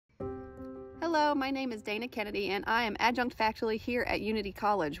Hello, my name is Dana Kennedy and I am adjunct faculty here at Unity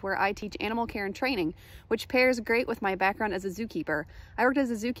College, where I teach animal care and training, which pairs great with my background as a zookeeper. I worked as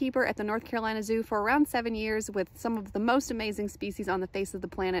a zookeeper at the North Carolina Zoo for around 7 years with some of the most amazing species on the face of the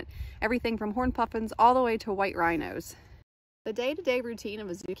planet, everything from horned puffins all the way to white rhinos. The day-to-day routine of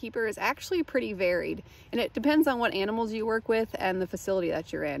a zookeeper is actually pretty varied, and it depends on what animals you work with and the facility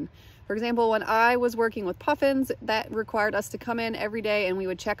that you're in. For example, when I was working with puffins, that required us to come in every day and we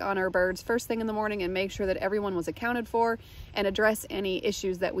would check on our birds first thing in the morning and make sure that everyone was accounted for and address any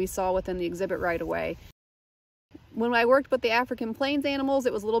issues that we saw within the exhibit right away. When I worked with the African plains animals,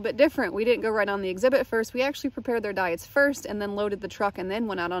 it was a little bit different. We didn't go right on the exhibit first. We actually prepared their diets first and then loaded the truck and then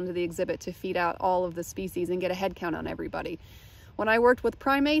went out onto the exhibit to feed out all of the species and get a head count on everybody. When I worked with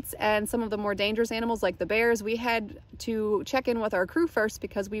primates and some of the more dangerous animals like the bears, we had to check in with our crew first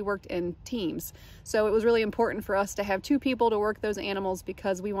because we worked in teams. So it was really important for us to have 2 people to work those animals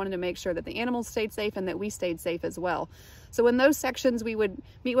because we wanted to make sure that the animals stayed safe and that we stayed safe as well. So in those sections, we would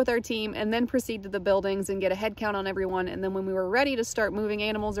meet with our team and then proceed to the buildings and get a head count on everyone. And then when we were ready to start moving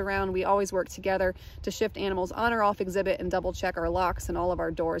animals around, we always worked together to shift animals on or off exhibit and double check our locks and all of our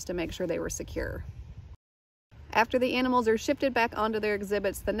doors to make sure they were secure. After the animals are shifted back onto their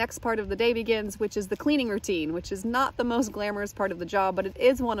exhibits, the next part of the day begins, which is the cleaning routine, which is not the most glamorous part of the job, but it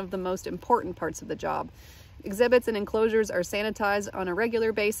is one of the most important parts of the job. Exhibits and enclosures are sanitized on a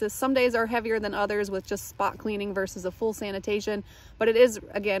regular basis. Some days are heavier than others with just spot cleaning versus a full sanitation, but it is,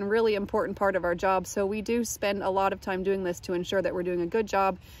 again, really important part of our job. So we do spend a lot of time doing this to ensure that we're doing a good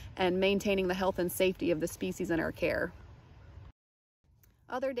job and maintaining the health and safety of the species in our care.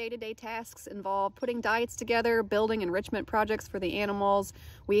 Other day-to-day tasks involve putting diets together, building enrichment projects for the animals.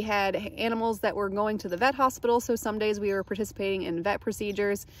 We had animals that were going to the vet hospital, so some days we were participating in vet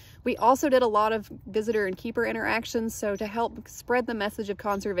procedures. We also did a lot of visitor and keeper interactions, so to help spread the message of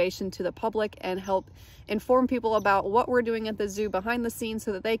conservation to the public and help inform people about what we're doing at the zoo behind the scenes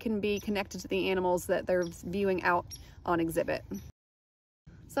so that they can be connected to the animals that they're viewing out on exhibit.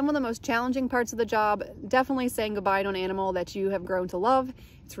 Some of the most challenging parts of the job, definitely saying goodbye to an animal that you have grown to love.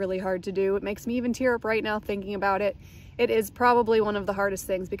 It's really hard to do. It makes me even tear up right now thinking about it. It is probably one of the hardest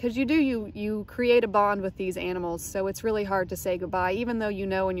things because you create a bond with these animals, so it's really hard to say goodbye, even though you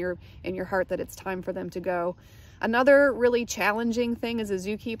know in your heart that it's time for them to go. Another really challenging thing as a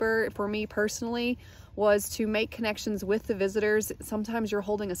zookeeper for me personally was to make connections with the visitors. Sometimes you're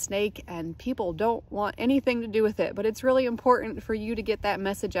holding a snake and people don't want anything to do with it, but it's really important for you to get that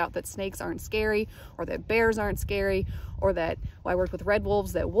message out that snakes aren't scary, or that bears aren't scary, or that, well, I worked with red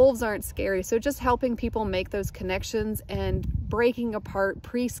wolves, that wolves aren't scary. So just helping people make those connections and breaking apart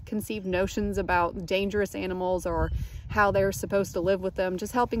preconceived notions about dangerous animals or how they're supposed to live with them,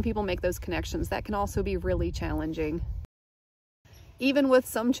 just helping people make those connections. That can also be really challenging. Even with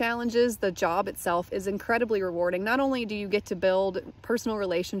some challenges, the job itself is incredibly rewarding. Not only do you get to build personal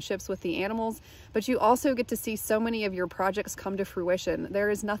relationships with the animals, but you also get to see so many of your projects come to fruition. There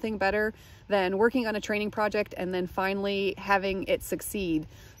is nothing better than working on a training project and then finally having it succeed.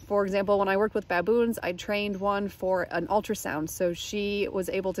 For example, when I worked with baboons, I trained one for an ultrasound. So she was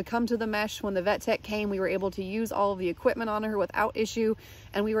able to come to the mesh when the vet tech came. We were able to use all of the equipment on her without issue,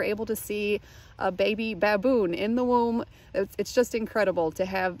 and we were able to see a baby baboon in the womb. It's just incredible to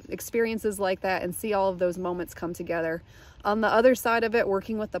have experiences like that and see all of those moments come together. On the other side of it,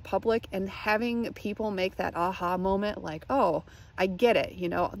 working with the public and having people make that aha moment, like, oh, I get it, you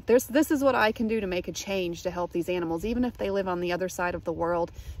know, this is what I can do to make a change to help these animals, even if they live on the other side of the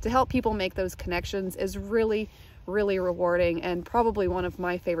world. To help people make those connections is really, really rewarding and probably one of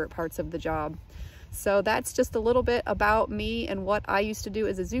my favorite parts of the job. So that's just a little bit about me and what I used to do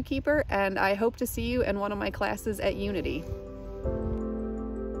as a zookeeper, and I hope to see you in one of my classes at Unity.